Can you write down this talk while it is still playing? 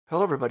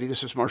Hello, everybody.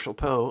 This is Marshall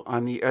Poe.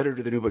 I'm the editor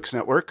of the New Books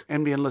Network.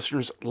 NBN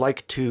listeners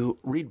like to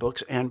read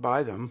books and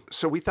buy them.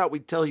 So we thought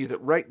we'd tell you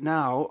that right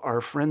now, our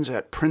friends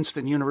at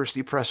Princeton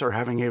University Press are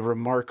having a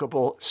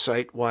remarkable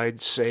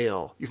site-wide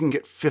sale. You can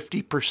get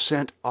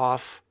 50%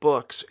 off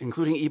books,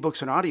 including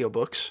ebooks and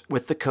audiobooks,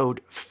 with the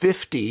code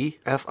 50,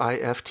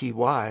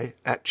 F-I-F-T-Y,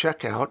 at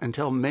checkout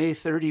until May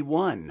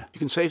 31. You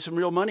can save some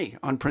real money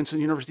on Princeton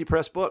University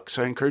Press books.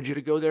 I encourage you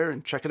to go there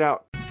and check it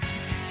out.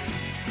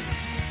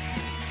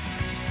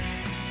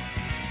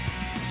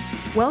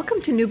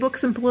 Welcome to New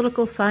Books in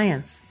Political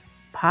Science,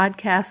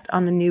 podcast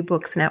on the New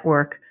Books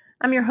Network.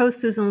 I'm your host,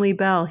 Susan Lee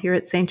Bell, here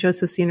at St.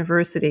 Joseph's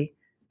University.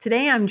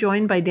 Today, I'm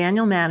joined by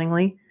Daniel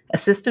Mattingly,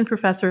 Assistant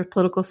Professor of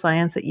Political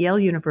Science at Yale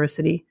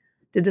University,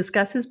 to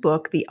discuss his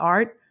book, The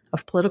Art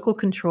of Political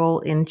Control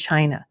in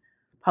China,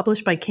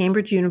 published by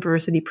Cambridge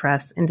University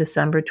Press in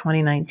December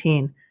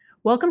 2019.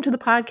 Welcome to the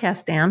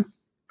podcast, Dan.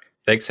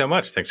 Thanks so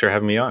much. Thanks for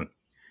having me on.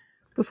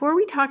 Before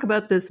we talk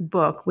about this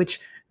book, which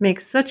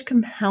makes such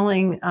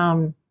compelling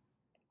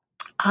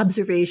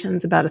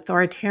observations about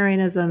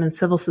authoritarianism and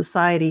civil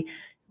society,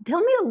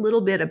 tell me a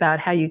little bit about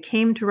how you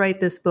came to write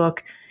this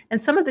book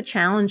and some of the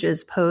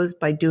challenges posed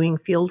by doing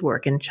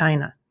fieldwork in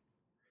China.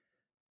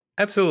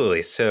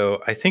 Absolutely.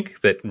 So I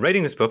think that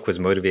writing this book was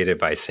motivated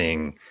by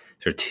seeing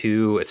sort of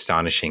two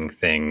astonishing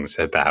things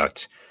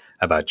about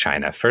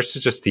China. First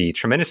is just the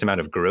tremendous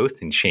amount of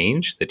growth and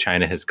change that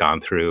China has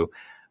gone through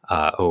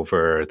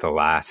over the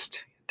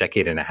last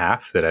decade and a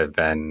half that I've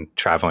been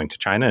traveling to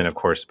China. And of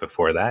course,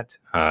 before that,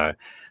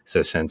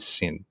 so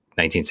since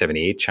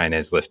 1978, China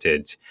has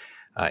lifted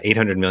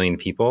 800 million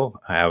people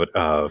out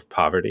of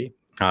poverty.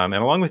 And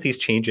along with these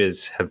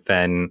changes have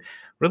been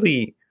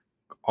really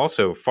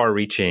also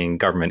far-reaching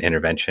government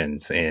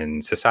interventions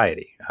in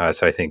society.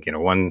 So I think,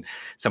 one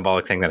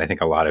symbolic thing that I think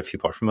a lot of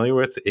people are familiar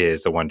with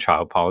is the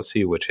one-child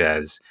policy, which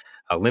has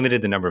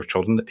limited the number of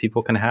children that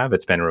people can have.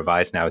 It's been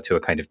revised now to a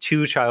kind of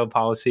two-child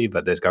policy,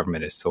 but this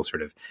government is still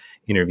sort of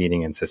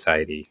intervening in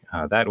society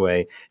that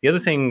way. The other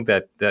thing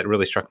that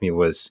really struck me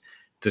was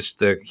just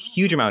the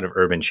huge amount of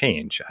urban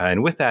change.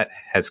 And with that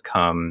has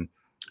come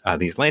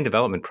these land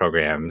development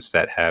programs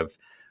that have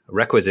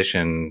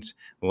requisitioned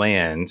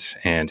land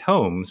and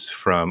homes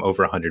from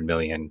over 100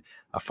 million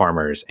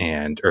farmers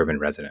and urban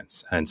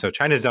residents. And so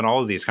China's done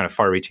all of these kind of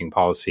far-reaching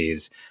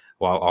policies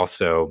while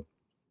also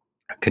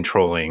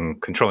controlling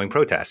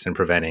protests and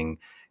preventing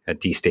a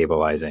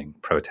destabilizing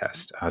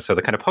protest. So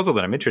the kind of puzzle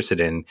that I'm interested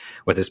in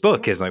with this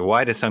book is like,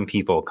 why do some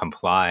people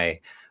comply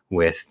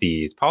with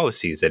these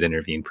policies that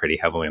intervene pretty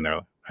heavily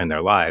in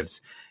their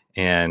lives,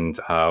 and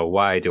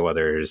why do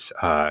others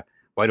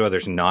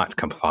not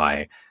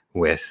comply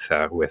with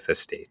the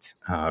state?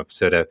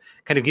 So to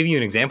kind of give you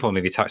an example,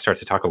 maybe start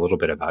to talk a little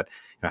bit about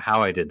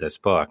how I did this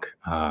book.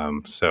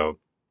 So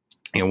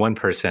one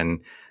person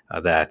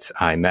that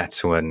I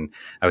met when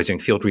I was doing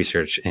field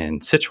research in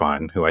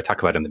Sichuan, who I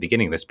talk about in the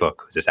beginning of this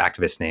book, was this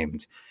activist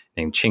named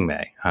Qing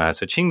Mei.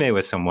 So Qing Mei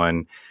was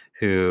someone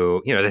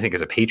who, I think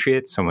is a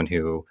patriot, someone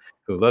who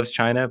loves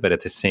China, but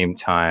at the same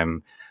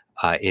time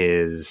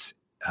was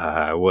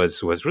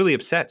really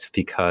upset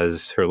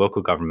because her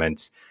local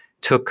government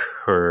took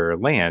her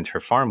land, her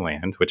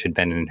farmland, which had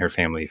been in her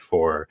family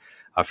for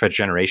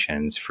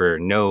generations, for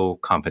no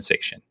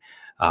compensation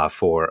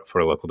for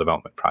a local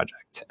development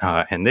project.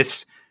 And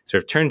this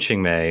sort of turned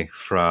Qing Mei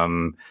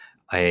from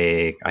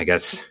a, I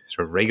guess,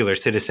 sort of regular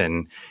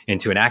citizen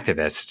into an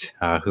activist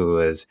who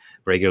was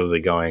regularly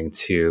going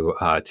to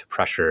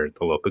pressure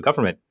the local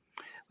government.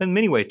 In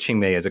many ways, Qing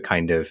Mei is a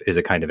kind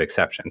of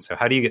exception. So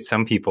how do you get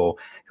some people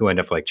who end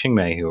up like Qing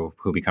Mei, who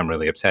become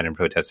really upset and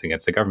protest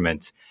against the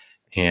government,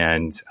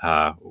 and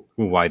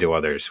why do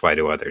others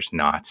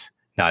not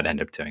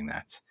end up doing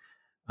that?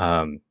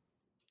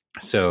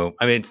 So,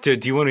 I mean, do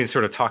you want me to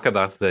sort of talk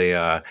about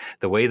the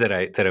way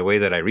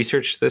that I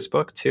researched this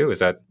book too? Is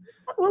that?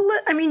 Well,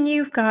 I mean,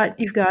 you've got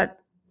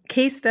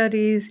case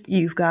studies,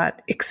 you've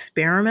got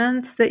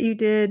experiments that you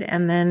did,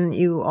 and then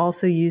you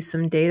also use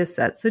some data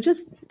sets. So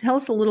just tell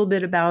us a little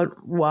bit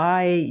about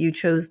why you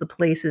chose the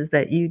places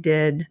that you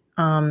did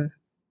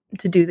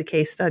to do the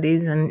case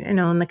studies, and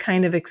and the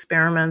kind of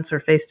experiments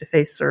or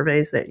face-to-face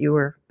surveys that you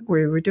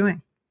were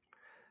doing.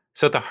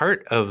 So at the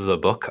heart of the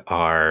book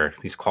are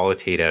these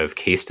qualitative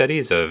case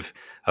studies of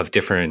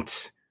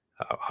different,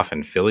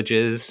 often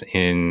villages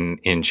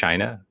in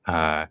China.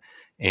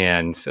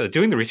 And so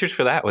doing the research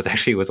for that was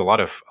a lot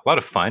of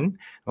fun in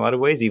a lot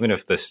of ways, even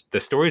if the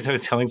stories I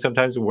was telling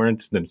sometimes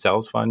weren't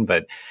themselves fun,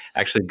 but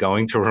actually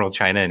going to rural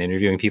China and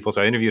interviewing people.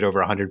 So I interviewed over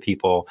 100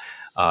 people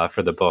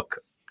for the book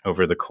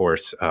over the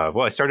course of,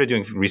 I started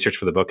doing research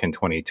for the book in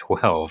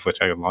 2012, which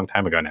a long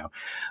time ago now,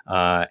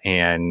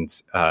 and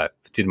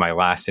did my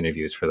last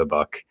interviews for the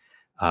book,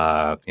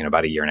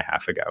 about a year and a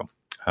half ago.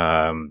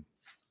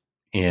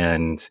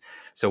 And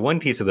so one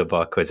piece of the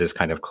book was this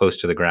kind of close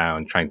to the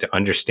ground, trying to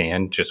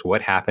understand just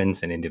what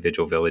happens in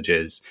individual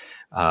villages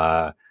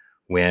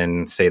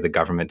when, say, the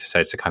government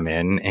decides to come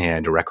in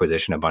and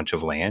requisition a bunch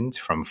of land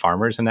from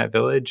farmers in that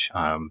village.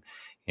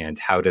 And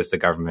how does the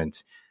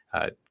government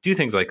do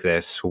things like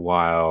this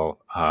while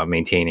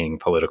maintaining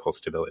political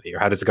stability? Or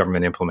how does the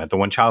government implement the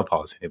one-child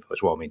policy in a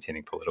village while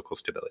maintaining political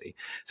stability?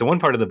 So one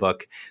part of the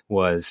book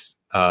was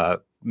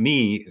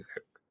me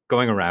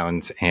going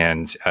around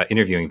and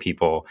interviewing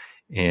people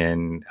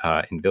in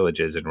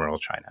villages in rural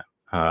China.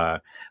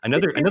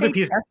 Another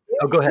piece.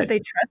 Oh, go ahead. Do they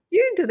trust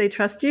you? Do they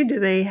trust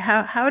you?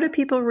 How do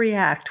people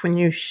react when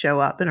you show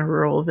up in a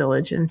rural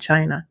village in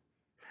China?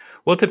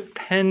 Well, it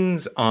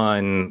depends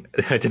on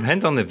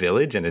the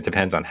village, and it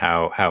depends on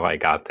how I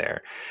got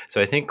there.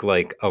 So I think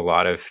like a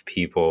lot of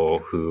people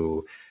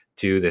who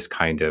do this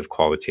kind of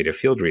qualitative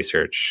field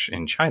research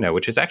in China,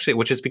 which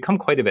has become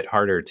quite a bit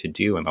harder to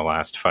do in the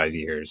last 5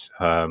 years,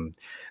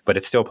 but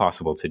it's still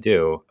possible to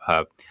do,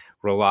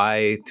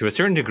 rely to a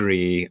certain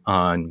degree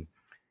on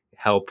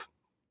help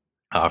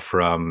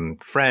from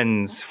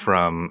friends,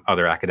 from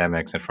other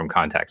academics, and from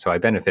contacts. So I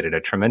benefited a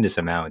tremendous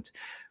amount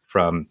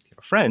from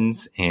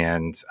friends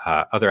and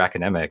other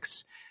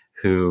academics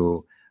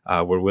who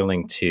were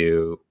willing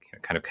to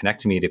kind of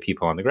connect me to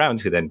people on the ground,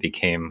 who then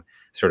became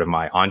sort of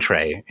my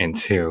entree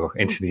into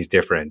these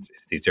different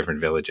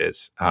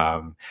villages.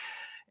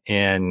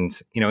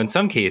 And in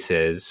some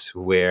cases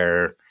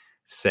where,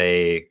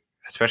 say,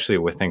 especially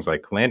with things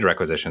like land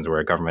requisitions, where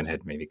a government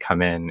had maybe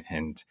come in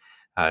and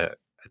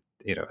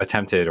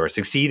attempted or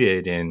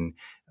succeeded in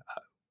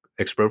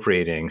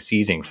expropriating,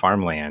 seizing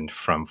farmland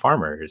from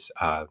farmers,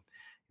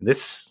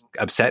 this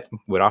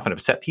would often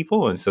upset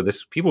people, and so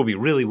people would be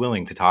really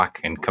willing to talk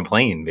and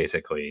complain,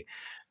 basically,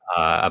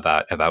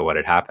 about what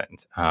had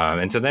happened.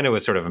 And so then it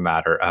was sort of a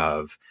matter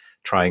of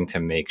trying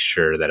to make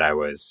sure that I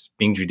was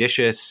being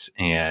judicious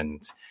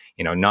and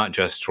not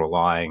just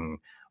relying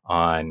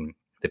on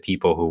the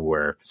people who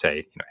were,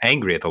 say,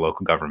 angry at the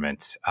local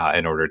government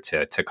in order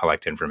to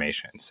collect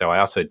information. So I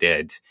also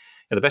did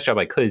the best job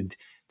I could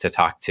to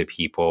talk to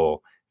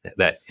people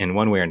that in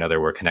one way or another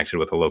were connected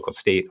with a local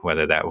state,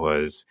 whether that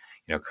was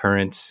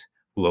current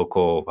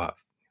local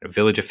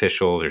village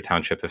officials or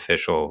township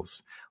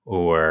officials,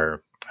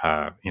 or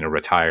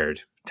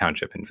retired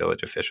township and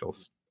village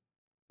officials.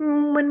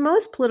 When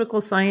most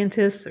political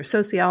scientists or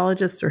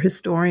sociologists or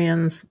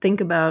historians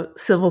think about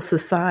civil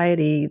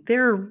society,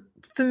 they're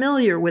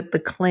familiar with the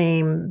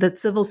claim that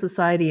civil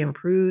society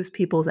improves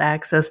people's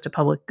access to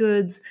public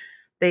goods.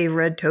 They've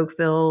read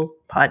Tocqueville,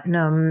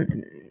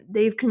 Putnam.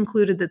 They've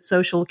concluded that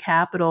social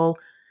capital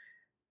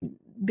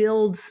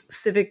builds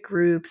civic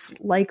groups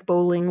like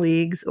bowling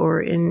leagues,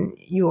 or in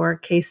your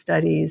case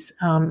studies,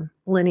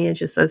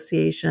 lineage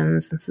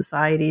associations and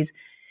societies,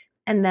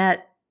 and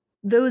that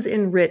those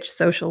enrich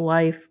social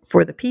life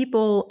for the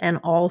people and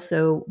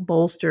also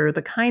bolster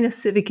the kind of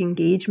civic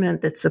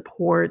engagement that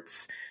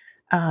supports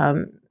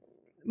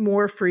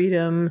more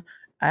freedom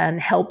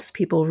and helps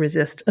people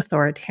resist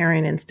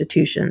authoritarian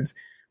institutions.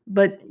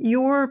 But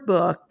your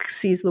book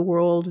sees the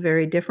world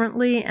very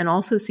differently and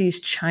also sees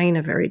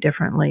China very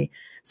differently.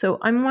 So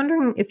I'm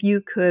wondering if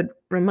you could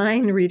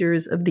remind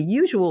readers of the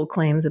usual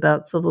claims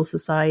about civil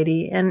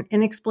society and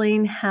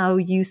explain how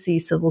you see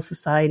civil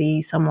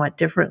society somewhat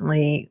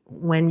differently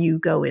when you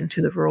go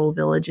into the rural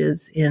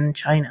villages in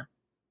China.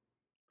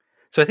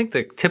 So I think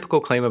the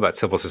typical claim about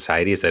civil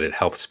society is that it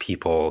helps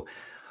people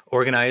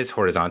organize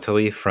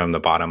horizontally from the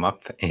bottom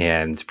up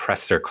and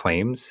press their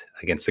claims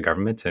against the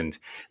government. And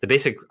the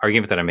basic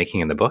argument that I'm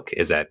making in the book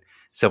is that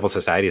civil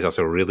society is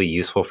also really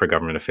useful for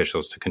government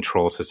officials to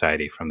control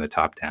society from the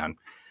top down.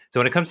 So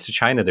when it comes to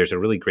China, there's a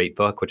really great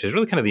book, which is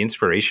really kind of the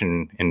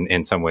inspiration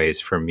in some ways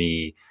for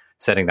me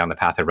setting down the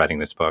path of writing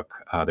this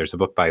book. There's a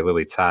book by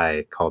Lily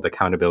Cai called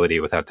Accountability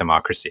Without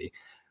Democracy,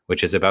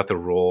 which is about the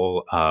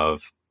role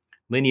of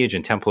lineage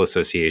and temple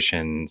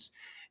associations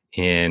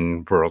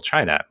in rural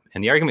China.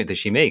 And the argument that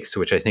she makes,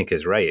 which I think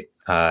is right,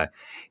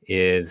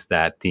 is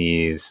that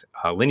these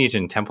lineage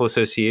and temple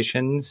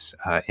associations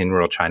in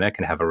rural China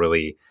can have a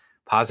really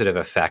positive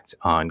effect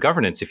on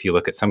governance if you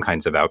look at some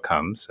kinds of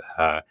outcomes.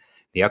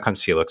 The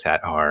outcomes she looks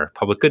at are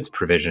public goods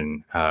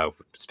provision.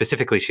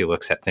 Specifically, she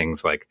looks at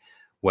things like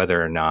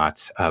whether or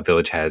not a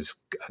village has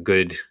a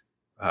good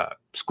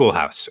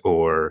schoolhouse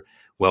or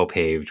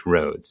well-paved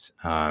roads.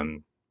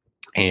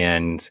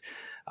 And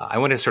I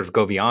want to sort of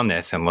go beyond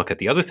this and look at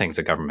the other things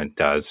the government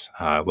does,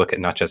 look at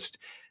not just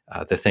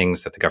the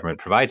things that the government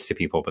provides to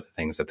people, but the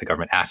things that the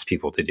government asks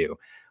people to do,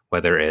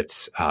 whether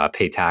it's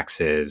pay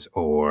taxes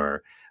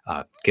or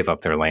give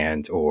up their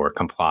land or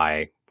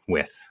comply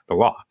with the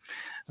law.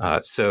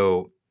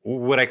 So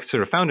what I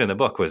sort of found in the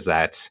book was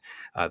that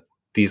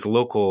these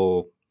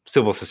local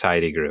civil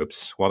society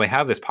groups, while they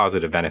have this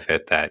positive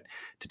benefit that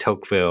de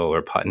Tocqueville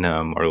or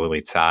Putnam or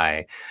Lily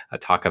Cai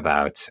talk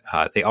about,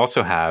 they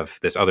also have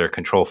this other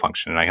control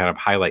function. And I kind of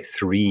highlight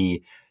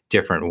 3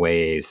 different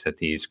ways that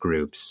these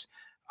groups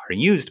are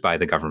used by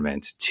the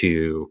government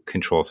to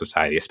control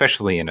society,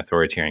 especially in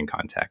authoritarian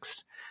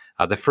contexts.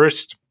 The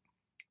first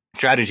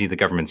strategy the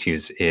governments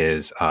use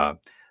is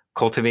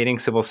cultivating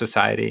civil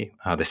society.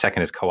 The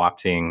second is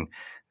co-opting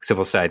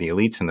civil society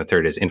elites, and the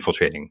third is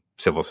infiltrating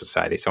civil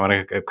society. So I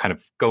want to kind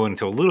of go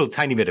into a little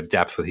tiny bit of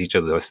depth with each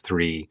of those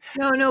three.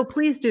 No,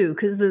 please do,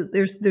 because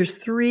there's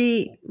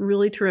three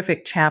really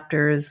terrific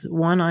chapters,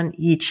 one on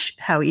each,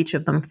 how each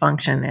of them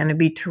function, and it'd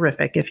be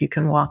terrific if you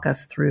can walk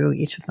us through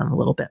each of them a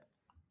little bit.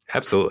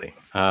 Absolutely.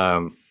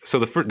 So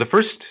the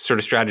first sort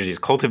of strategy is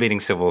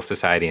cultivating civil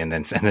society and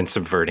then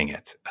subverting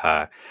it.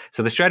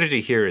 So the strategy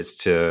here is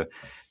to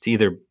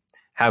either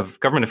have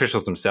government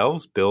officials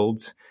themselves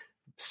build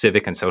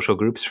civic and social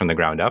groups from the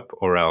ground up,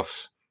 or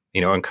else,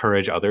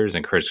 encourage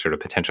sort of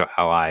potential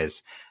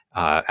allies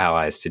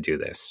to do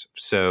this.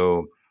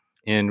 So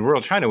in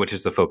rural China, which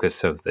is the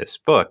focus of this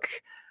book,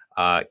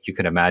 you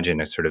can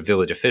imagine a sort of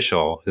village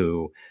official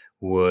who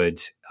would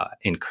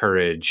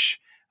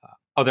encourage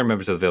other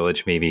members of the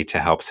village maybe to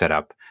help set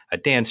up a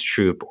dance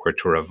troupe, or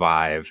to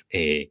revive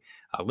a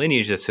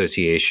lineage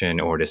association,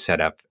 or to set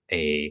up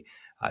a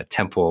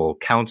temple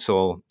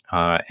council.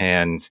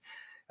 And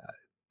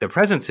the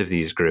presence of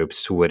these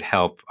groups would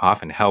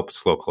often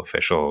helps local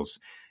officials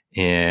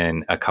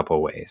in a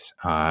couple ways.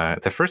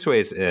 The first way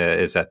is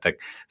that the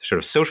sort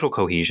of social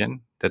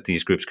cohesion that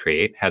these groups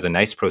create has a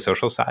nice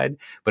pro-social side,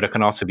 but it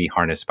can also be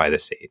harnessed by the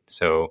state.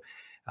 So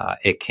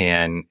it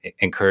can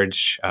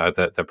encourage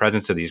the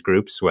presence of these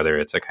groups, whether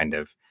it's a kind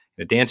of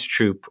dance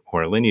troupe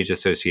or a lineage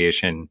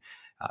association,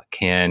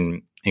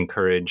 can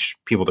encourage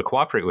people to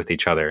cooperate with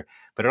each other,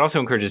 but it also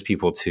encourages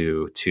people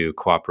to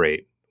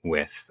cooperate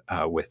with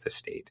the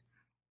state.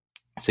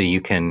 So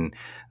you can,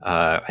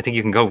 I think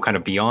you can go kind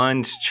of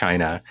beyond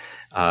China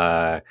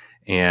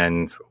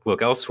and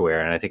look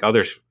elsewhere. And I think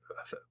other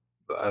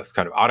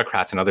kind of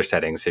autocrats in other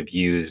settings have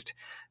used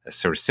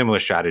sort of similar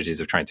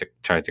strategies of trying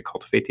to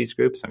cultivate these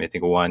groups. I mean, I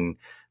think one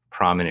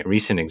prominent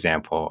recent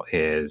example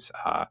is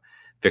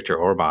Viktor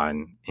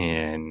Orban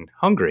in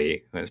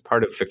Hungary. As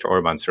part of Viktor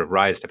Orban's sort of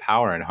rise to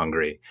power in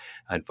Hungary,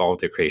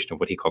 involved the creation of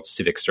what he called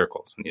civic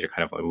circles. And these are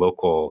kind of like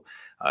local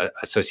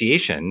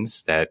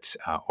associations that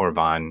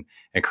Orban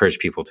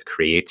encouraged people to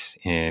create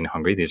in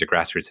Hungary. These are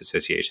grassroots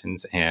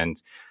associations. And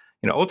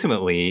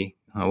ultimately,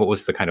 what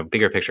was the kind of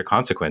bigger picture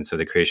consequence of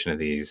the creation of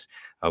these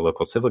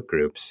local civic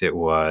groups? It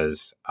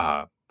was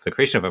the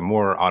creation of a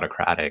more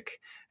autocratic,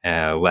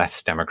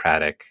 less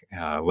democratic,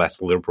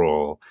 less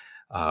liberal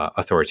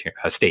authoritarian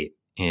state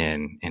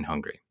in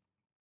Hungary.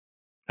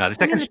 The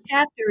second in the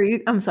chapter,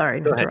 I'm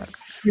sorry to interrupt.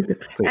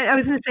 I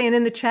was going to say, and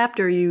in the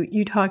chapter,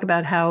 you talk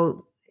about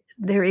how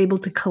they're able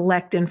to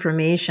collect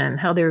information,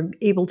 how they're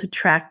able to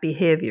track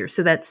behavior.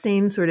 So that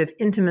same sort of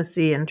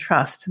intimacy and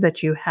trust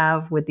that you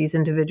have with these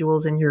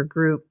individuals in your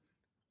group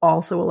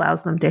also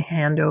allows them to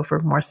hand over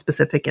more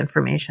specific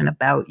information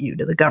about you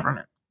to the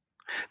government.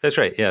 That's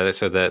right. Yeah.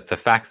 So the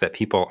fact that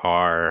people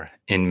are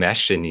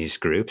enmeshed in these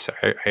groups,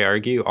 I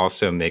argue,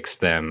 also makes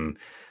them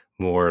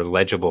more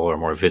legible or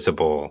more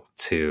visible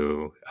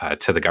to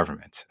the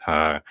government.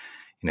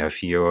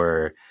 If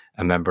you're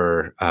a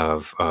member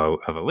of a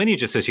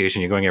lineage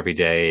association, you're going every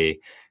day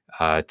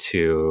or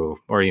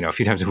a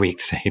few times a week,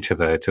 say to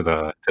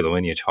the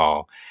lineage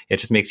hall. It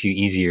just makes it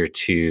easier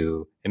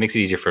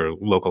for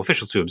local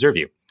officials to observe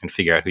you and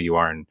figure out who you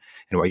are and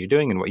what you're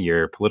doing and what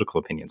your political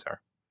opinions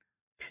are.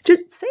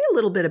 Just say a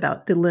little bit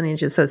about the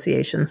lineage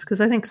associations,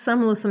 because I think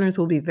some listeners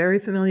will be very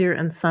familiar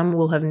and some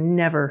will have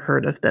never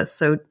heard of this.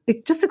 So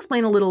just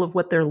explain a little of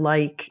what they're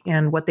like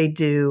and what they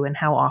do and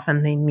how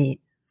often they meet.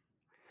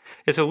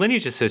 Yeah, so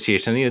lineage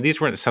association, these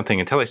weren't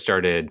something until I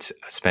started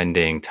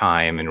spending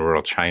time in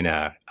rural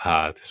China.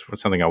 This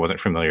was something I wasn't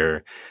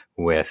familiar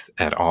with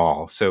at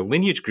all. So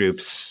lineage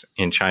groups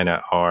in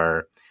China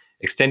are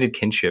extended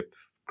kinship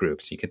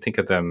groups. You can think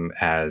of them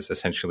as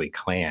essentially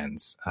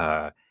clans.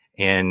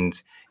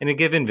 And in a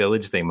given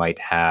village, they might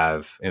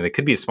have, and they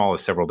could be as small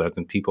as several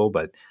dozen people,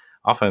 but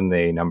often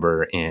they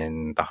number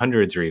in the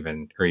hundreds or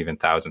even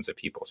thousands of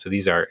people. So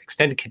these are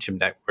extended kinship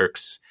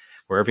networks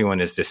where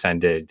everyone is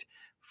descended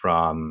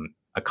from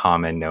a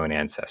common known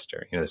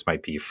ancestor. This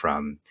might be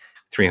from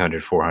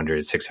 300,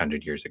 400,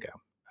 600 years ago.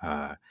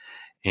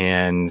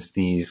 And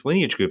these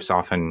lineage groups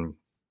often,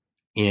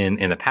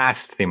 in the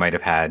past, they might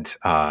have had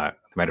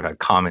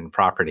common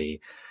property.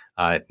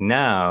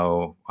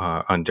 Now,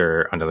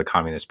 under the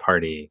Communist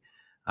Party,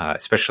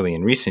 especially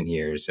in recent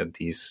years,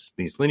 these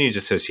lineage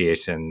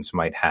associations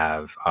might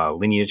have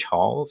lineage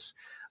halls,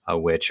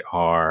 which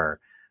are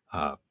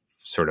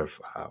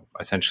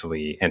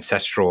essentially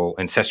ancestral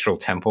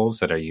temples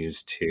that are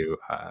used to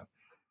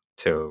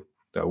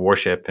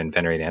worship and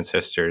venerate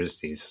ancestors.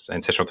 These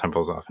ancestral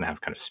temples often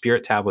have kind of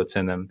spirit tablets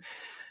in them.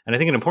 And I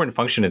think an important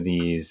function of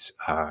these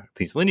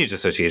lineage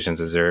associations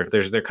is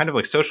they're kind of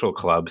like social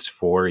clubs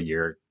for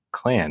your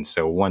clan.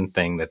 So one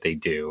thing that they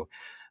do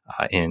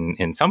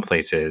in some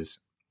places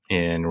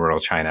in rural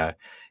China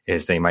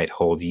is they might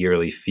hold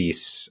yearly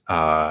feasts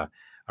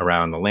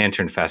around the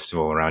Lantern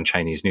Festival, around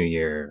Chinese New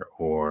Year,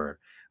 or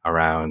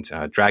around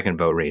dragon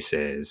boat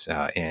races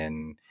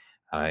in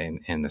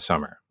the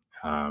summer.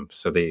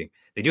 So they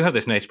do have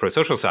this nice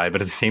pro-social side,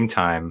 but at the same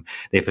time,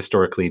 they've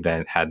historically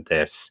had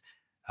this.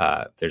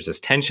 There's this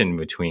tension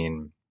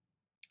between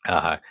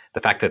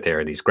the fact that there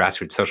are these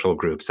grassroots social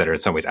groups that are in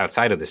some ways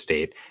outside of the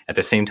state. At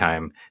the same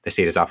time, the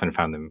state has often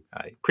found them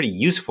pretty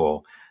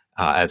useful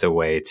as a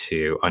way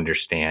to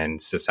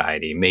understand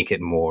society, make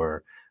it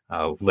more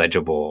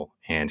legible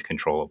and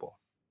controllable.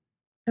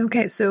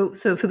 Okay, so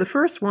for the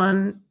first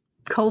one,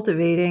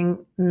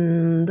 cultivating,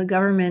 the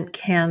government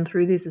can,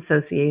 through these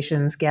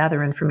associations,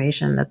 gather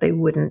information that they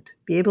wouldn't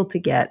be able to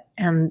get,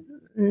 and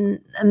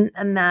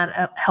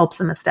that helps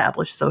them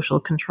establish social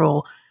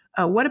control.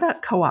 What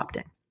about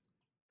co-opting?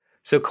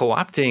 So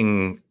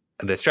co-opting,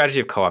 the strategy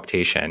of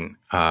co-optation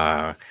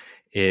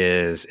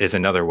is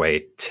another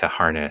way to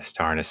harness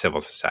civil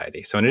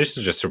society. So in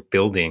addition to just sort of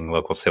building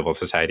local civil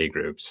society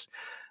groups,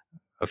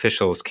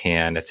 officials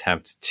can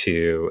attempt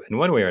to, in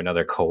one way or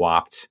another,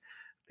 co-opt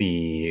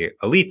the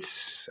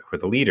elites or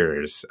the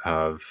leaders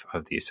of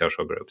these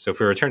social groups. So if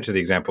we return to the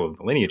example of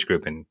the lineage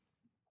group in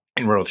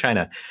rural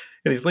China,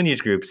 these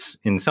lineage groups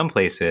in some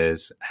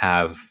places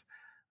have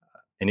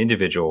an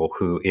individual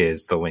who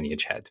is the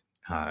lineage head.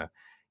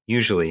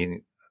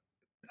 Usually,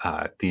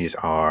 these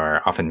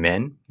are often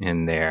men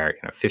in their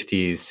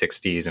 50s,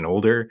 60s, and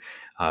older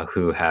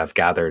who have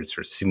gathered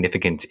sort of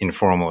significant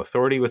informal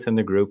authority within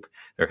the group.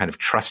 They're kind of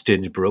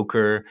trusted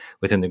broker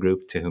within the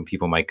group to whom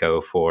people might go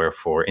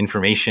for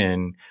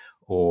information,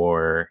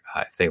 or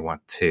if they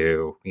want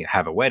to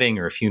have a wedding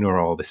or a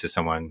funeral, this is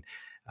someone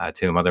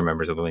to whom other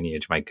members of the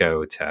lineage might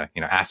go to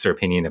ask their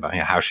opinion about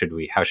how should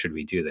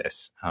we do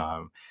this.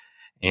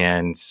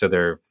 And so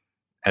they're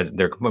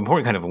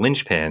important kind of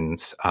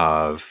linchpins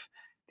of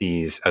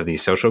these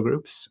social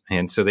groups.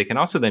 And so they can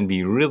also then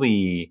be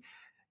really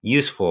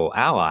useful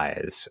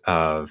allies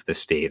of the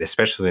state,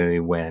 especially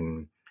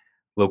when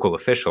local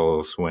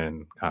officials,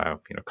 when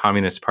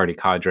Communist Party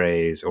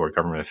cadres or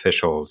government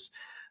officials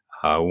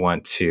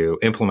want to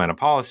implement a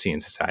policy in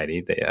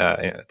society.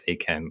 They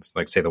can,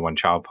 like say, the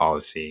one-child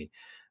policy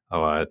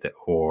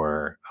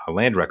or a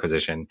land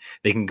requisition.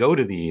 They can go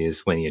to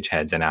these lineage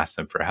heads and ask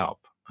them for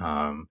help.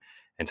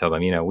 And tell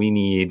them, we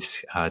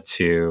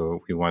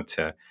want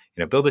to,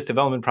 build this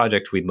development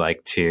project. We'd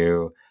like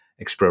to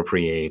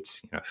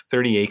expropriate,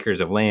 30 acres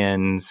of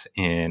lands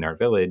in our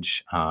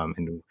village.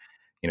 And,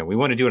 we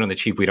want to do it on the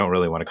cheap. We don't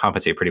really want to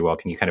compensate pretty well.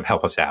 Can you kind of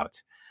help us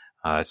out?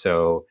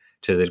 So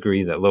to the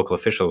degree that local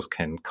officials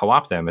can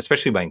co-opt them,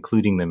 especially by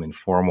including them in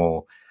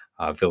formal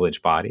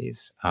village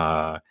bodies,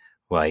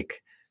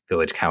 like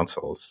village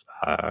councils,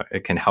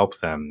 it can help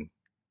them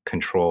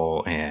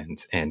control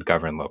and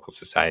govern local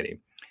society.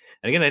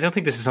 And again, I don't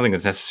think this is something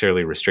that's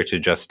necessarily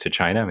restricted just to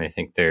China. I mean, I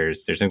think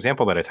there's an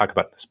example that I talk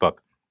about in this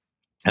book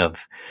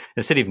of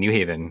the city of New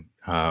Haven,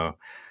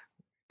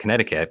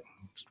 Connecticut,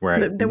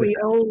 where that we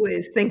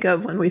always think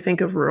of when we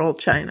think of rural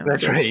China.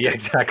 That's right. Yeah,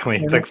 exactly.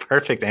 Yeah. The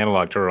perfect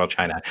analog to rural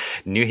China,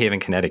 New Haven,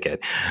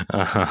 Connecticut.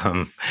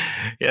 But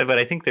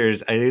I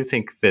do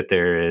think that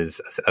there is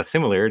a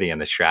similarity in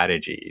the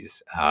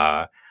strategies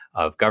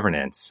of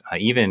governance,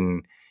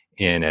 even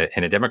in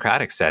a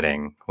democratic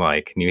setting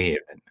like New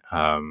Haven.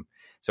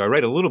 So I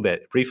write a little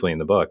bit briefly in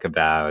the book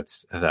about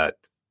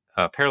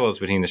parallels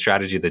between the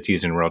strategy that's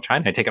used in rural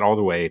China. I take it all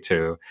the way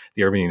to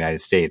the urban United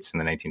States in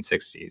the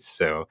 1960s.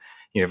 So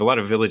you have a lot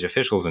of village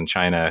officials in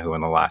China who in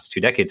the last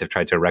 2 decades have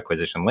tried to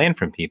requisition land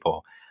from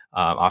people,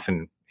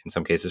 often in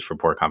some cases for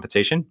poor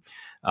compensation.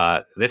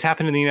 This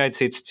happened in the United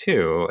States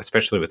too,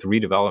 especially with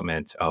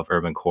redevelopment of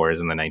urban cores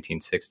in the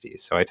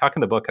 1960s. So I talk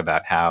in the book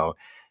about how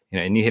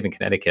in New Haven,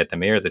 Connecticut, the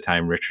mayor at the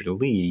time, Richard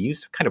Lee,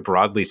 used a kind of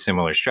broadly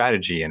similar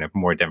strategy in a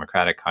more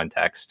democratic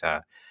context,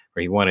 where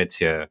he wanted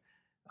to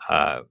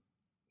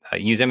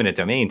use eminent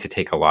domain to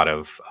take a lot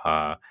of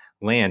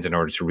land in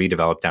order to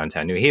redevelop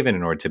downtown New Haven,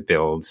 in order to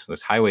build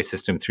this highway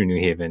system through New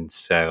Haven.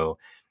 So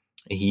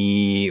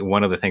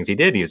one of the things he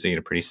did, he was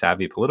a pretty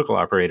savvy political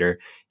operator.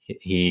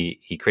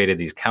 He created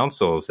these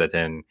councils that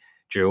then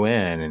drew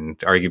in and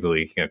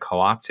arguably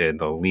co-opted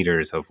the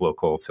leaders of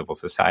local civil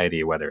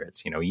society, whether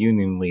it's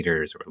union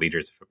leaders or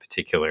leaders of a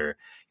particular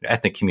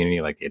ethnic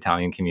community like the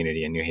Italian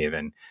community in New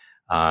Haven,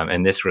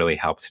 and this really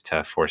helped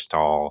to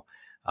forestall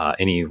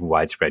any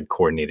widespread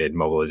coordinated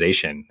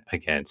mobilization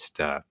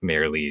against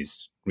Mayor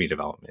Lee's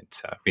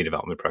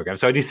redevelopment program.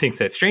 So I do think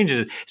that strange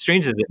as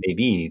it may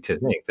be to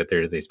think that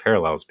there are these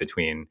parallels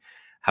between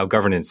how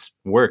governance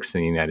works in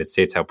the United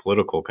States, how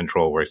political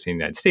control works in the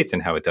United States,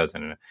 and how it does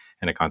in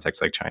a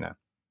context like China.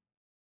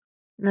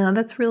 No,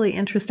 that's really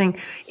interesting.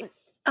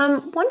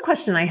 One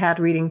question I had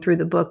reading through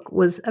the book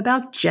was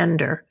about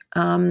gender.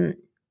 You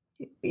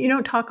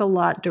don't talk a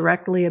lot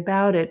directly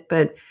about it,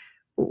 but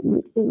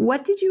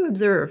what did you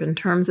observe in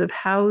terms of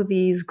how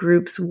these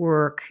groups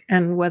work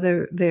and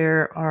whether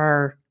there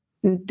are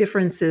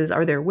differences?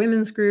 Are there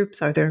women's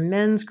groups? Are there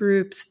men's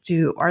groups?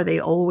 Are they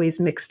always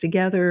mixed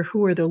together?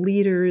 Who are the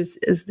leaders?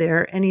 Is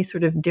there any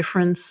sort of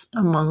difference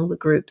among the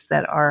groups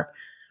that are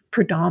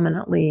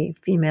predominantly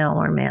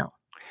female or male?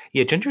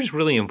 Yeah, gender is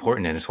really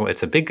important. And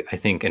it's a big, I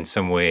think, in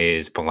some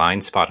ways,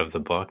 blind spot of the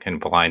book and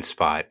blind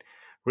spot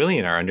really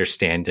in our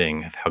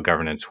understanding of how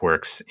governance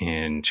works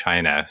in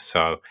China.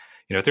 So,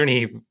 if there are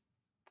any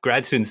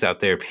grad students out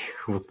there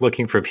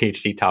looking for a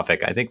PhD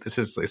topic, I think this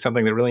is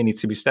something that really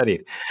needs to be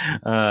studied.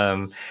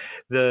 Um,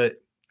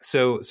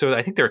 so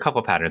I think there are a couple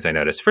of patterns I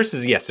noticed. First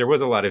is, yes, there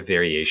was a lot of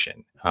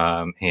variation.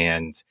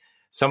 And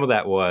some of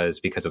that was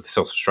because of the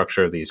social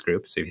structure of these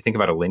groups. So if you think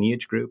about a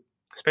lineage group,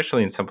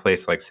 especially in some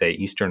place like, say,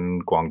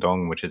 Eastern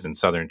Guangdong, which is in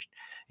southern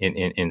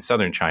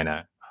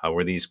China,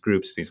 where these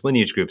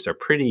lineage groups are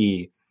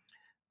pretty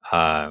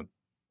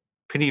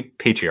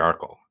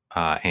patriarchal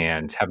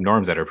and have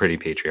norms that are pretty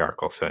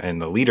patriarchal. So, and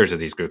the leaders of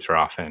these groups are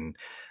often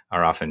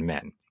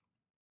men.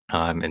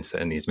 And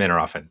these men are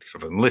often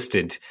sort of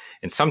enlisted,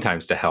 and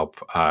sometimes to help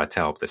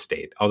the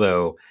state.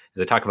 Although,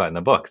 as I talk about in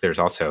the book, there's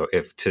also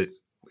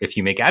if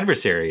you make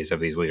adversaries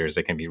of these leaders,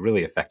 they can be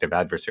really effective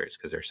adversaries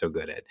because they're so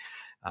good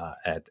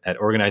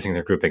at organizing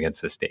their group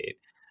against the state.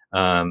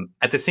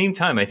 At the same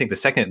time, I think the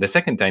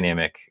second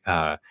dynamic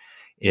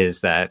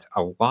is that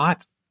a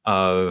lot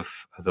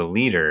of the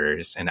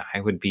leaders, and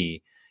I would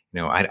be,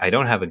 I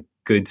don't have a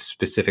good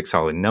specific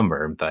solid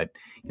number, but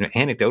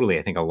anecdotally,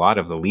 I think a lot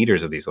of the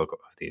leaders of these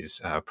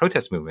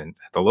protest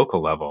movements at the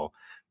local level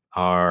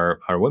are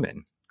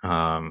women,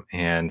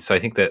 and so I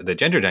think that the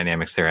gender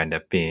dynamics there end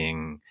up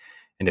being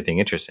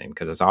interesting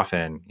because it's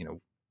often,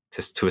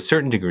 to a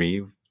certain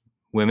degree,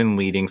 women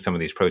leading some of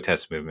these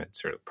protest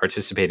movements or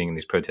participating in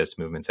these protest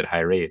movements at high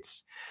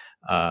rates,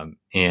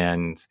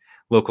 and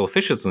local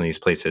officials in these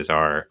places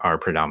are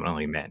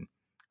predominantly men.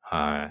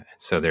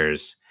 So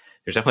there's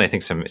definitely, I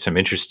think, some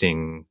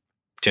interesting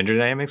gender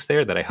dynamics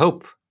there that I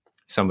hope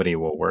somebody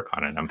will work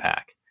on and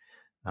unpack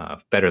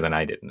better than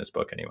I did in this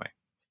book, anyway.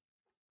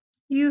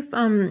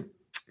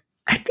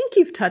 I think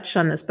you've touched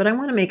on this, but I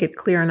want to make it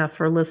clear enough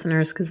for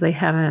listeners because they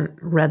haven't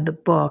read the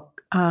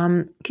book.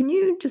 Can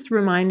you just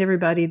remind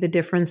everybody the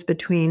difference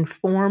between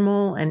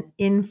formal and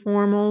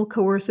informal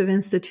coercive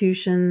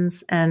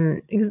institutions?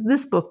 And because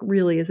this book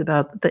really is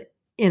about the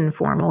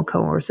informal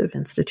coercive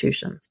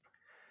institutions.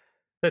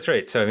 That's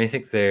right. So I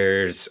think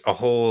there's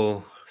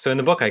so in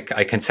the book,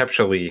 I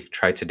conceptually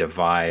try to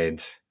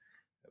divide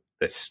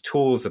the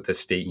tools that the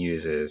state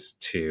uses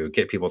to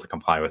get people to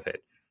comply with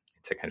it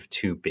into kind of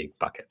two big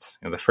buckets.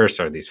 The first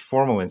are these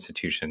formal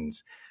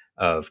institutions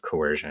of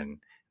coercion.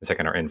 The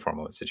second are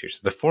informal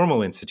institutions. The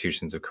formal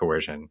institutions of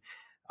coercion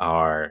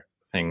are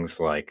things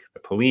like the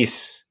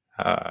police,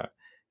 the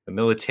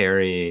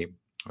military,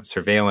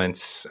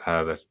 surveillance,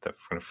 the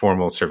kind of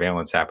formal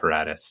surveillance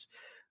apparatus.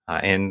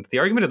 And the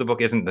argument of the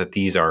book isn't that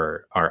these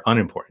are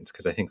unimportant,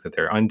 because I think that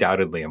they're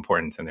undoubtedly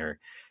important, and they're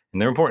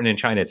important in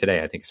China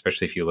today. I think,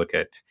 especially if you look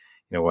at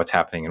what's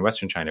happening in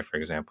Western China, for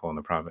example,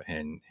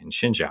 in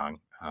Xinjiang,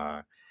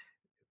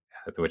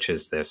 which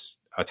is this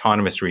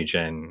autonomous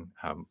region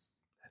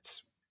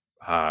that's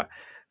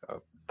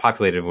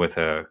populated with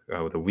the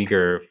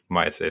Uyghur.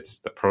 It's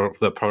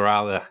the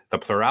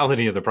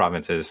plurality of the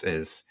province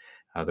is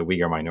the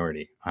Uyghur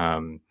minority,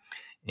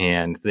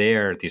 and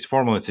there these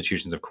formal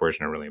institutions of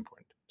coercion are really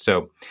important.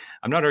 So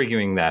I'm not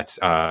arguing that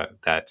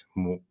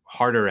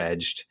harder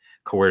edged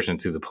coercion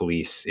through the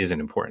police isn't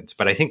important,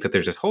 but I think that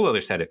there's this whole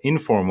other set of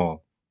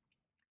informal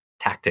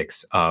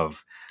tactics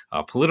of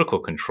political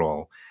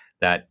control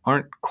that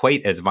aren't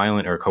quite as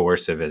violent or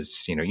coercive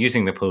as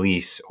using the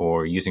police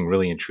or using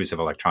really intrusive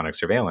electronic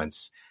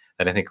surveillance.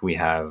 That I think we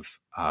have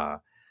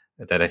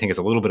that I think is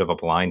a little bit of a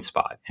blind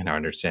spot in our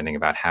understanding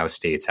about how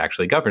states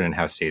actually govern and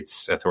how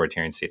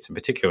authoritarian states in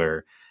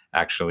particular,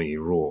 actually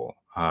rule.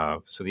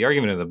 So the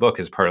argument of the book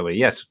is partly,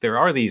 yes, there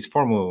are these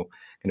formal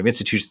kind of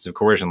institutions of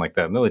coercion like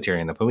the military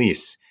and the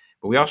police,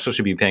 but we also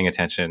should be paying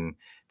attention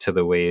to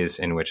the ways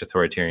in which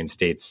authoritarian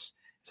states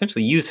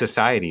essentially use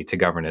society to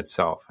govern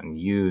itself and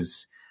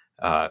use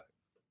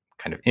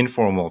kind of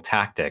informal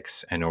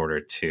tactics in order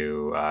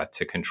to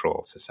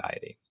control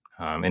society.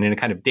 And in a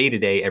kind of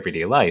day-to-day,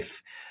 everyday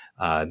life,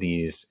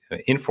 these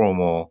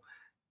informal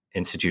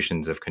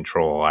institutions of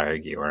control, I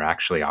argue, are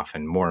actually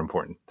often more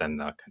important than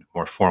the kind of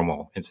more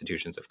formal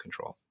institutions of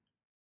control.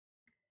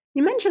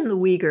 You mentioned the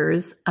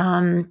Uyghurs.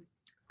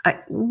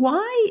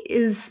 Why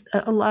is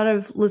a lot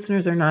of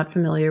listeners are not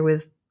familiar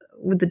with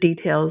the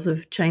details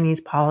of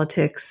Chinese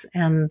politics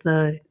and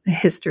the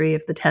history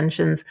of the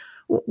tensions?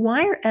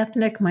 Why are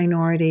ethnic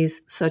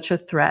minorities such a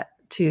threat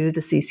to the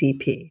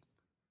CCP?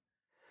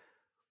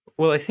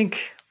 Well, I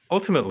think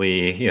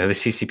ultimately, the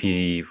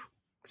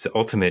CCP's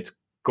ultimate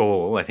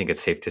goal, I think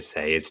it's safe to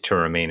say, is to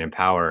remain in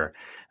power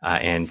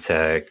and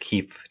to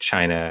keep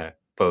China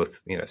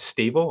both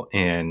stable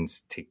and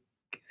to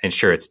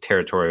ensure its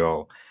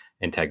territorial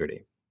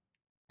integrity.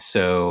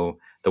 So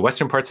the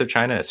western parts of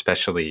China,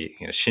 especially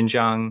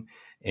Xinjiang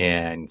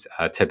and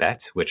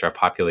Tibet, which are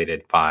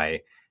populated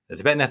by the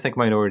Tibetan ethnic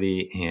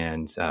minority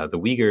and the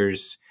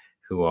Uyghurs,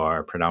 who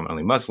are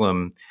predominantly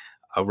Muslim,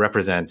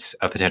 represents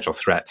a potential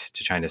threat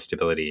to China's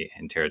stability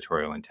and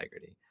territorial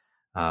integrity.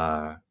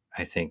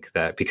 I think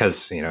that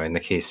because, in the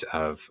case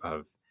of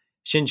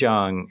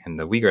Xinjiang and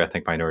the Uyghur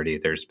ethnic minority,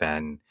 there's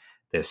been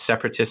this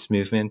separatist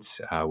movement,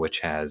 which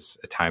has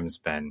at times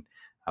been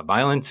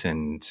violent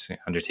and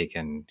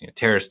undertaken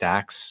terrorist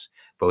acts,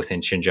 both in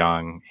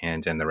Xinjiang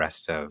and in the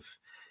rest of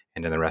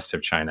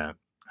China.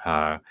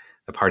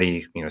 the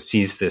party,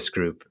 sees this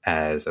group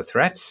as a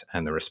threat,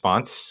 and the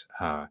response,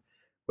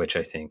 which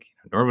I think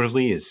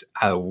normatively is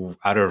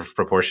out of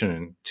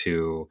proportion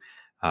to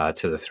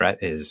the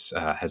threat,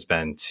 has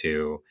been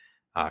to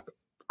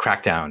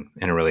crack down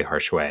in a really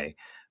harsh way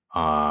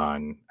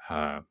on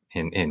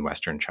in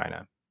Western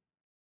China.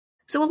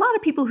 So a lot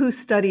of people who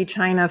study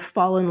China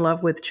fall in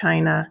love with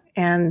China,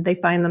 and they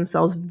find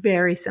themselves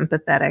very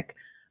sympathetic.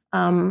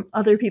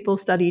 Other people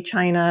study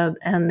China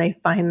and they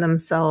find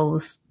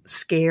themselves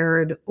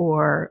scared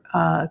or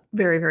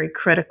very, very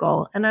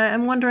critical. And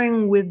I'm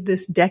wondering, with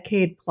this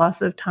decade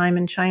plus of time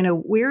in China,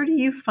 where do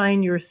you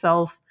find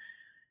yourself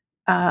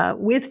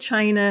with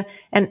China,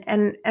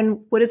 and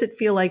what does it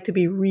feel like to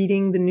be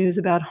reading the news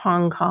about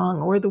Hong Kong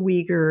or the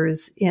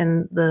Uyghurs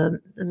in the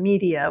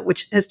media,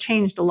 which has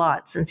changed a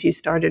lot since you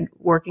started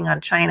working on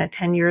China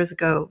 10 years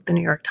ago? The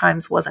New York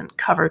Times wasn't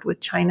covered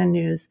with China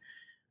news.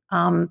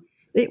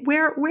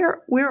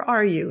 Where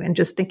are you? And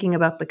just thinking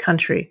about the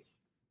country.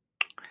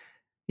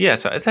 Yeah,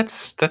 so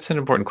that's an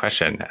important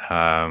question,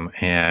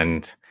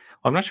 and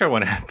I'm not sure I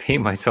want to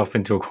paint myself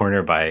into a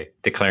corner by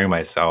declaring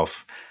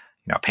myself,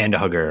 a panda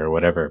hugger or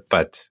whatever.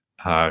 But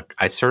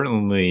I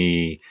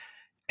certainly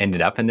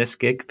ended up in this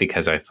gig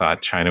because I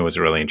thought China was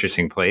a really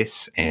interesting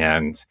place,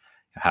 and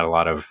I had a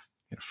lot of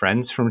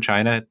friends from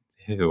China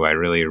who I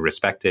really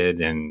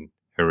respected and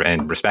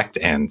respect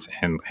and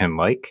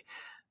like.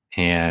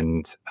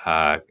 And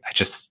I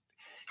just,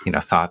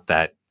 thought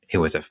that it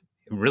was a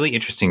really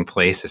interesting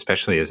place,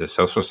 especially as a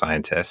social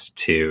scientist,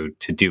 to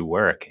do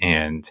work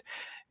and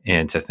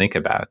to think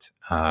about.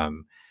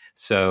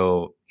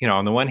 So,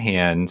 on the one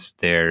hand,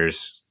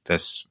 there's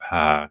this,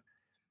 I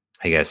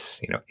guess,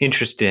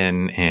 interest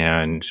in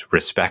and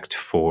respect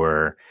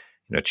for,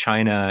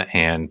 China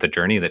and the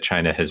journey that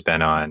China has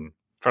been on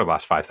for the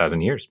last 5,000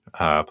 years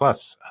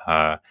plus.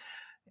 So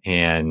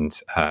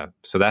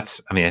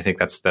that's, I think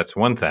that's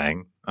one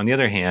thing. On the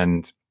other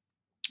hand,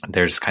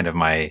 there's kind of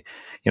my,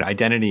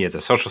 identity as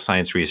a social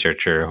science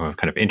researcher who I'm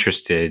kind of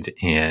interested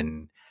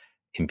in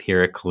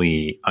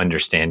empirically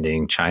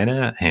understanding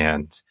China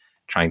and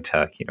trying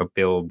to,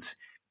 build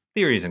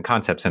theories and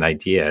concepts and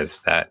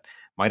ideas that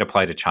might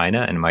apply to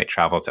China and might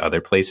travel to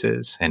other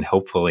places. And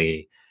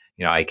hopefully,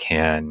 I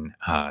can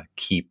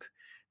keep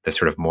the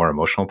sort of more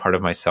emotional part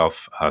of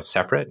myself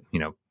separate,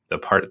 the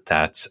part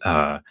that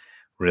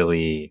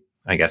really,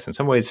 I guess, in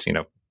some ways,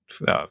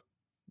 fell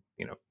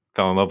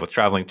in love with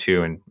traveling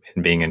to and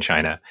being in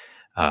China,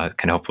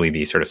 can hopefully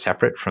be sort of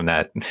separate from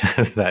that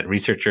that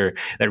researcher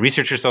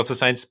social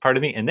science part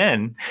of me. And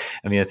then,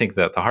 I think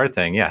that the hard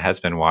thing, has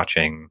been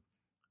watching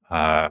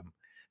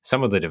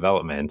some of the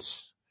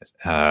developments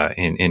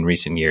in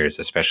recent years,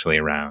 especially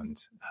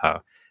around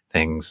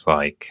things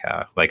like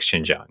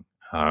Xinjiang.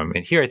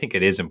 And here, I think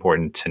it is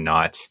important to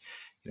not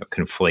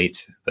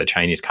conflate the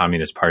Chinese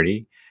Communist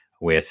Party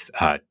with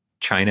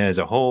China as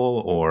a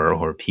whole,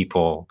 or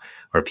people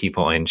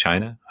in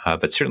China,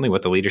 but certainly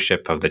what the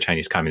leadership of the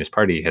Chinese Communist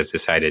Party has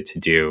decided to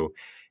do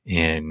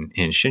in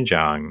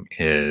Xinjiang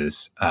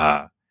is,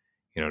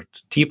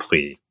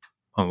 deeply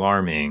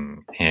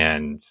alarming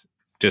and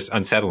just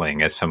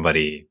unsettling as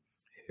somebody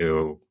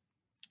who,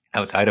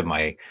 outside of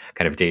my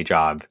kind of day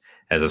job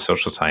as a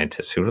social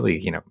scientist, who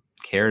really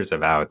cares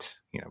about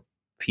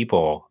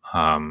people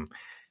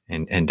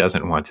and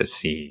doesn't want to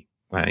see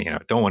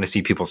don't want to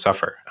see people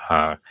suffer.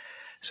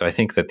 So I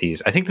think that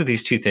these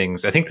two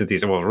things,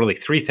 really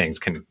three things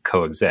can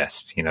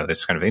coexist.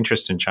 This kind of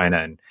interest in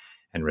China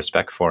and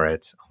respect for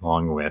it,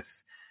 along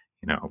with,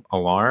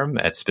 alarm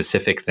at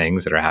specific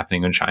things that are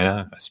happening in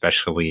China,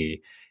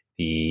 especially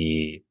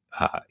the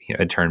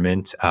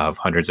internment of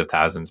hundreds of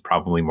thousands,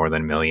 probably more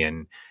than a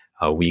million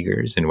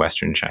Uyghurs in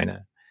Western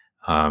China,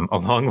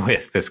 along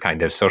with this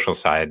kind of social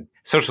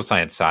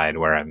science side,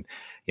 where I'm,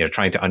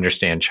 trying to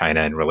understand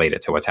China and relate it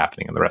to what's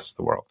happening in the rest of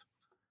the world.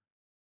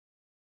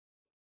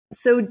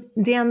 So,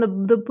 Dan,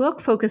 the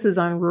book focuses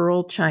on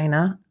rural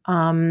China,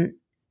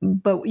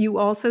 but you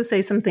also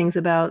say some things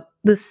about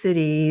the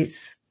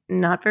cities,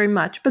 not very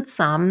much, but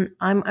some.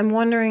 I'm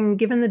wondering,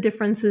 given the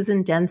differences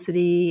in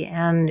density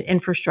and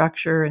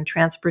infrastructure and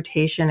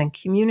transportation and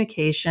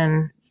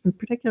communication, and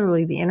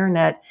particularly the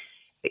internet,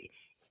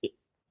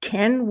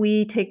 can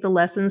we take the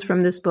lessons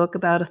from this book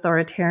about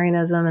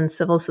authoritarianism and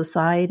civil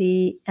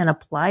society and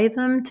apply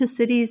them to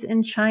cities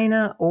in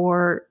China,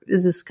 or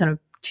is this kind of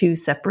two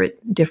separate,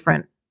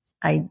 different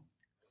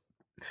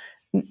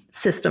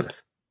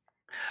systems?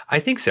 I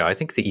think so. I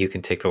think that you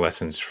can take the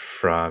lessons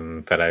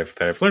from that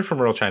I've learned from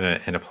rural China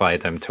and apply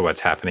them to what's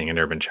happening in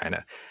urban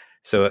China.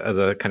 So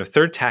the kind of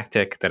third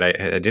tactic that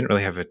I didn't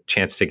really have a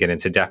chance to get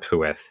into depth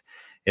with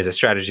is a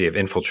strategy of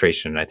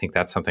infiltration. And I think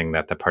that's something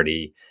that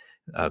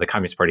the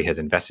Communist Party has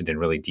invested in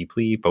really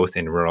deeply, both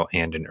in rural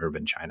and in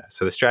urban China.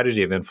 So the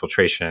strategy of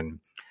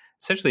infiltration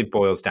essentially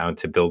boils down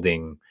to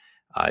building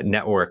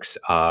networks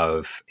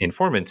of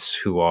informants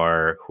who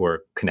are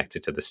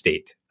connected to the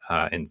state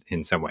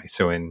in some way.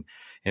 So in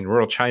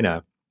rural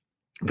China,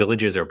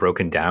 villages are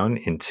broken down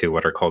into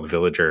what are called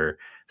villager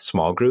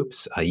small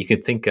groups. You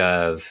can think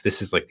of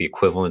this is like the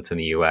equivalent in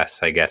the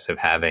US, I guess, of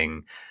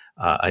having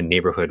a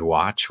neighborhood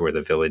watch where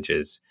the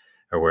villages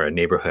or where a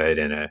neighborhood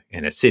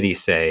in a city,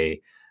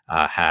 say,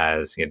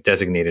 has a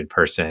designated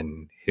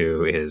person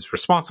who is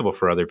responsible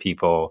for other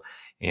people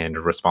and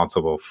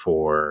responsible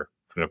for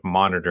sort of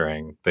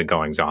monitoring the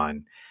goings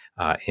on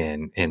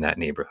in that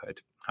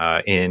neighborhood.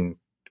 In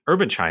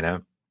urban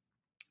China,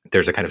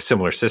 there's a kind of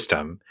similar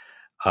system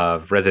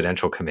of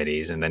residential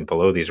committees. And then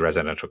below these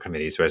residential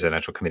committees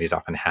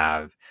often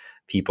have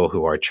people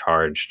who are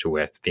charged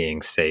with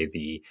being, say,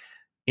 the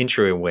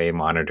entryway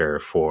monitor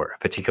for a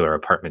particular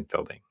apartment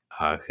building,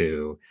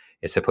 who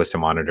is supposed to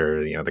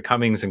monitor, the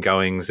comings and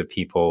goings of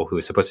people, who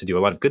is supposed to do a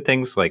lot of good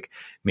things like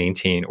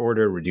maintain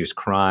order, reduce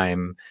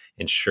crime,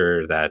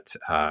 ensure that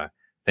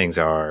things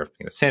are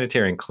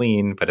sanitary and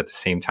clean. But at the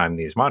same time,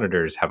 these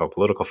monitors have a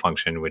political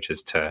function, which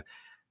is to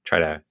try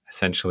to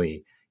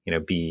essentially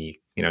be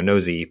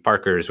nosy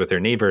barkers with their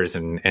neighbors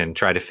and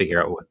try to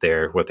figure out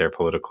what their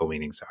political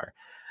leanings are.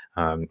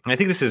 I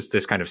think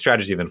this kind of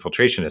strategy of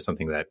infiltration is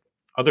something that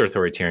other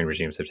authoritarian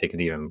regimes have taken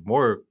to even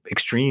more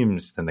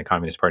extremes than the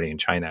Communist Party in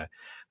China.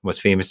 The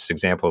most famous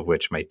example of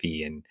which might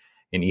be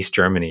in East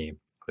Germany,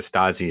 the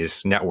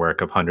Stasi's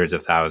network of hundreds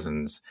of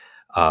thousands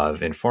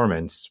of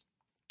informants,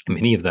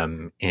 many of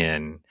them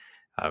in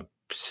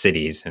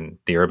cities and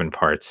the urban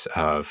parts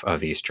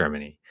of East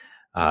Germany.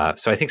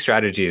 So I think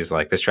strategies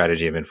like the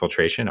strategy of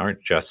infiltration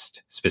aren't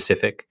just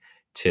specific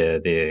to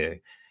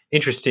the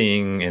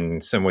interesting,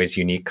 in some ways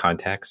unique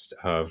context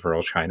of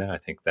rural China. I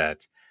think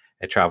that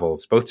it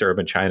travels both to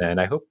urban China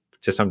and I hope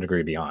to some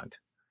degree beyond.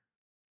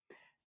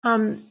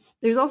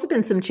 There's also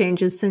been some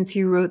changes since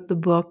you wrote the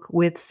book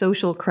with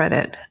social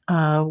credit,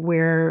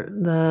 where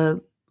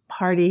the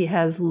party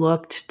has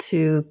looked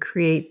to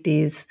create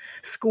these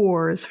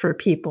scores for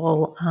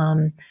people.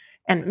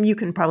 And you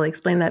can probably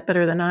explain that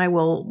better than I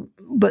will,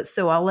 but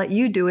so I'll let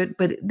you do it.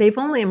 But they've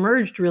only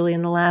emerged really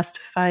in the last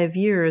 5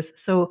 years.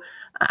 So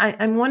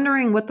I'm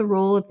wondering what the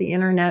role of the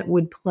internet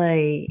would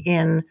play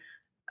in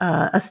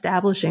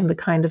establishing the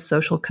kind of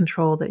social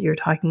control that you're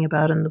talking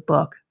about in the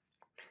book.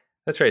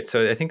 That's right.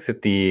 So I think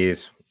that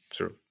these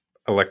sort of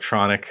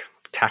electronic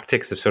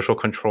tactics of social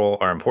control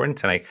are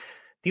important, and I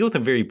deal with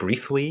them very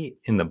briefly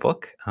in the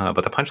book.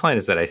 But the punchline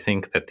is that I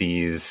think that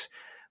these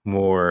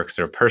more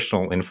sort of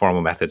personal,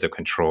 informal methods of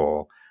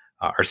control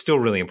are still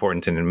really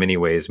important, and in many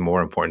ways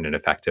more important and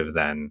effective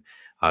than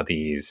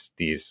these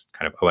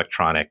kind of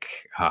electronic,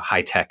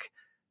 high-tech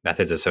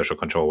methods of social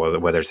control,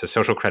 whether it's a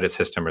social credit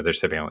system or their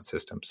surveillance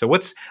system. So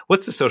what's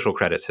the social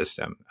credit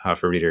system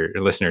for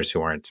listeners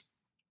who aren't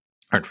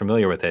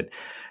familiar with it?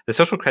 The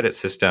social credit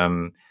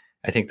system,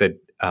 I think that,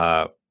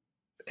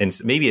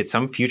 and maybe at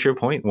some future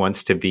point,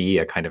 wants to be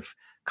a kind of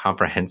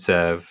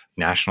comprehensive,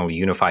 national,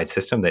 unified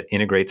system that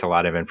integrates a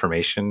lot of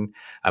information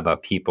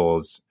about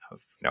people's,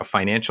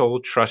 financial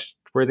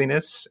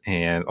trustworthiness,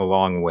 and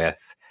along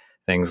with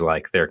things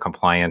like their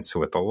compliance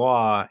with the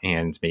law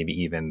and maybe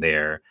even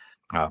their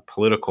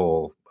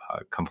political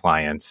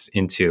compliance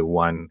into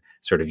one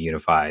sort of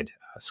unified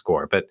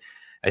score. But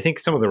I think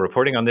some of the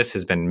reporting on this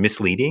has been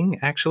misleading,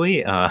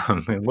 actually.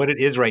 And what it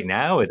is right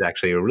now is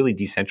actually a really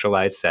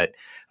decentralized set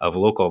of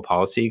local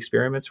policy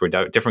experiments where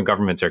different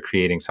governments are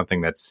creating something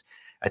that's,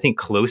 I think,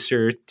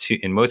 closer to,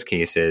 in most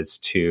cases,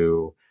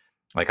 to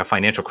like a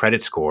financial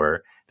credit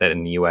score that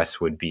in the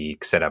US would be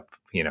set up,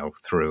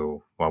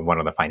 through one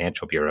of the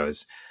financial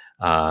bureaus.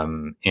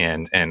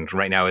 And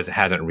right now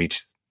hasn't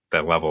reached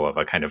the level of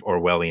a kind of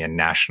Orwellian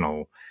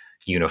national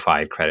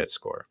unified credit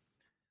score.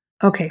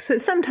 Okay, so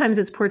sometimes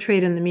it's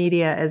portrayed in the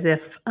media as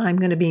if I'm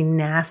going to be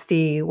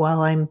nasty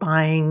while I'm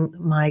buying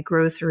my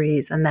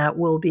groceries, and that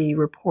will be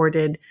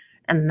reported,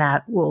 and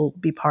that will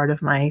be part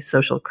of my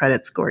social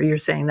credit score. You're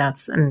saying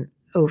that's an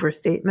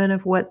overstatement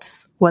of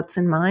what's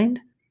in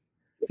mind?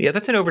 Yeah,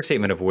 that's an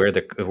overstatement of where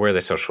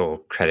the social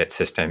credit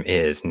system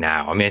is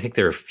now. I mean, I think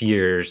there are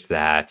fears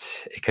that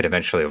it could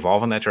eventually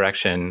evolve in that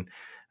direction,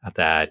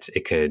 that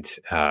it could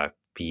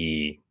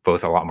be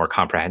both a lot more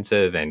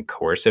comprehensive and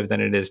coercive than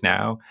it is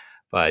now.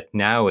 But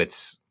now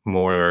it's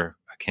more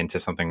akin to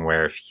something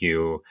where if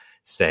you,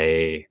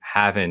 say,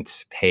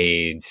 haven't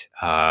paid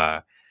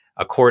a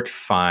court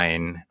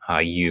fine,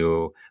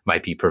 you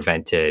might be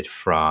prevented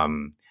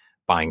from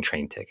buying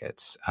train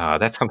tickets.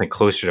 That's something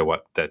closer to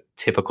what the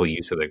typical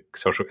use of the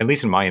social, at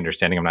least in my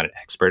understanding, I'm not an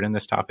expert in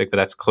this topic, but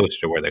that's closer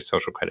to where the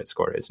social credit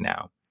score is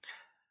now.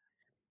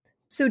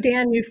 So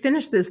Dan, you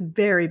finished this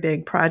very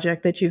big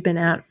project that you've been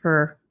at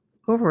for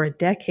over a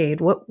decade.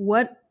 What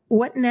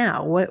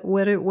now?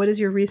 What is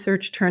your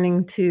research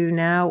turning to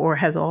now, or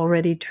has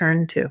already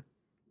turned to?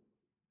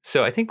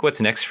 So I think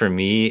what's next for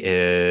me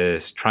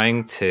is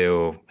trying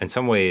to, in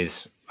some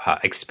ways,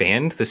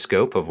 expand the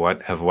scope of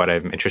what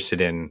I'm interested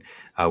in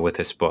with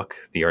this book,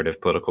 The Art of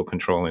Political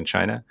Control in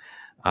China,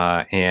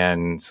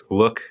 and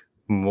look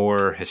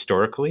more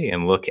historically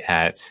and look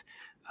at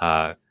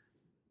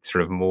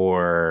sort of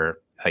more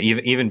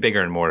even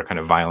bigger and more kind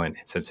of violent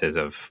instances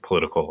of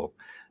political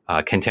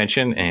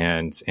contention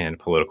and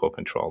political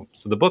control.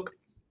 So the book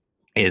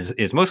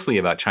is mostly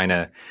about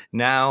China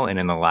now and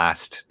in the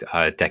last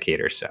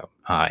decade or so,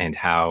 and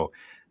how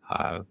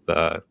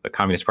the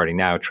Communist Party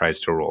now tries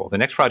to rule. The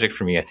next project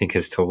for me, I think,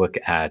 is to look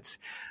at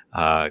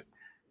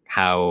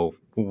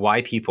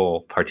why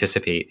people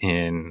participate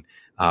in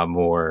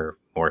more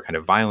kind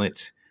of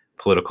violent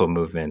political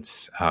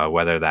movements,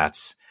 whether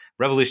that's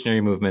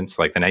revolutionary movements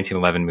like the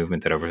 1911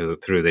 movement that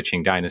overthrew the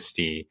Qing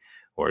dynasty,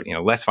 or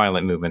less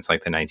violent movements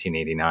like the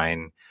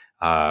 1989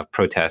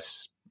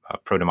 protests,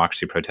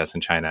 pro-democracy protests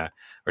in China,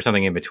 or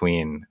something in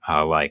between,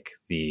 like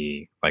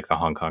the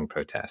Hong Kong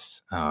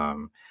protests,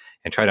 and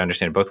try to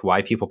understand both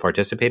why people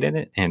participate in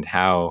it and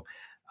how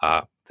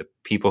the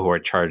people who are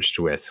charged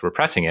with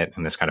repressing it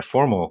in this kind of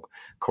formal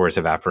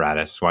coercive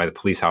apparatus, why the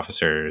police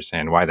officers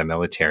and why the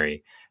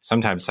military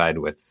sometimes side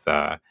with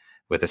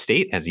the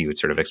state, as you would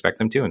sort of expect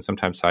them to, and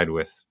sometimes side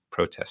with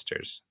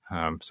protesters.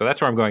 So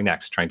that's where I'm going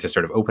next, trying to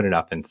sort of open it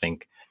up and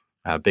think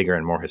bigger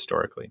and more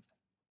historically.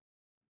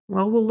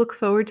 Well, we'll look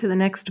forward to the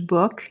next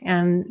book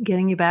and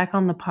getting you back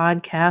on the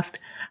podcast.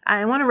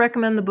 I want to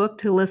recommend the book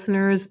to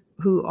listeners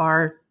who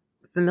are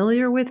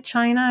familiar with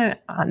China.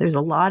 There's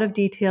a lot of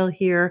detail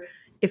here.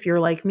 If you're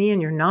like me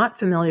and you're not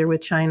familiar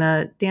with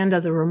China, Dan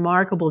does a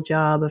remarkable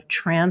job of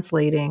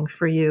translating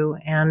for you.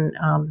 And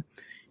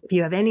if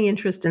you have any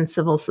interest in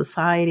civil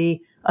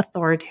society,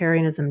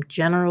 authoritarianism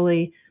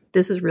generally,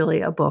 this is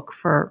really a book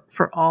for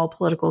all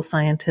political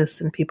scientists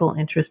and people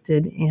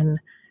interested in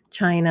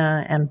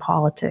China and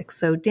politics.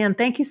 So, Dan,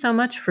 thank you so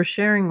much for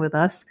sharing with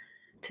us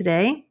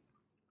today.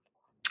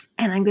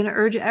 And I'm going to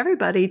urge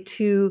everybody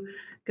to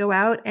go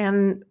out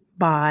and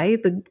buy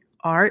The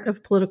Art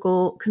of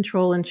Political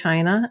Control in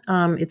China.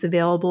 It's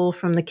available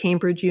from the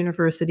Cambridge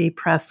University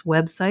Press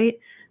website.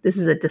 This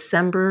is a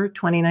December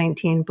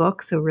 2019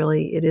 book, so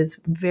really it is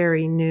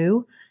very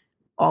new.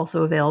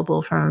 Also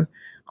available from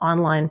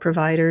online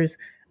providers.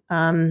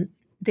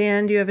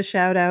 Dan, do you have a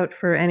shout out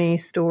for any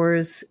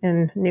stores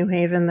in New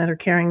Haven that are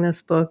carrying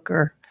this book?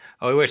 Or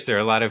I wish there are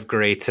a lot of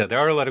great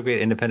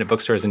independent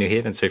bookstores in New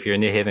Haven. So if you're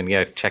in New Haven,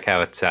 check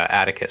out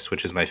Atticus,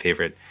 which is my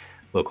favorite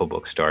local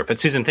bookstore. But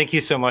Susan, thank you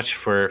so much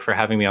for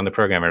having me on the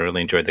program. I really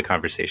enjoyed the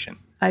conversation.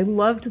 I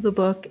loved the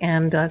book,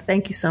 and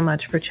thank you so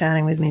much for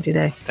chatting with me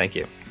today. Thank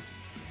you.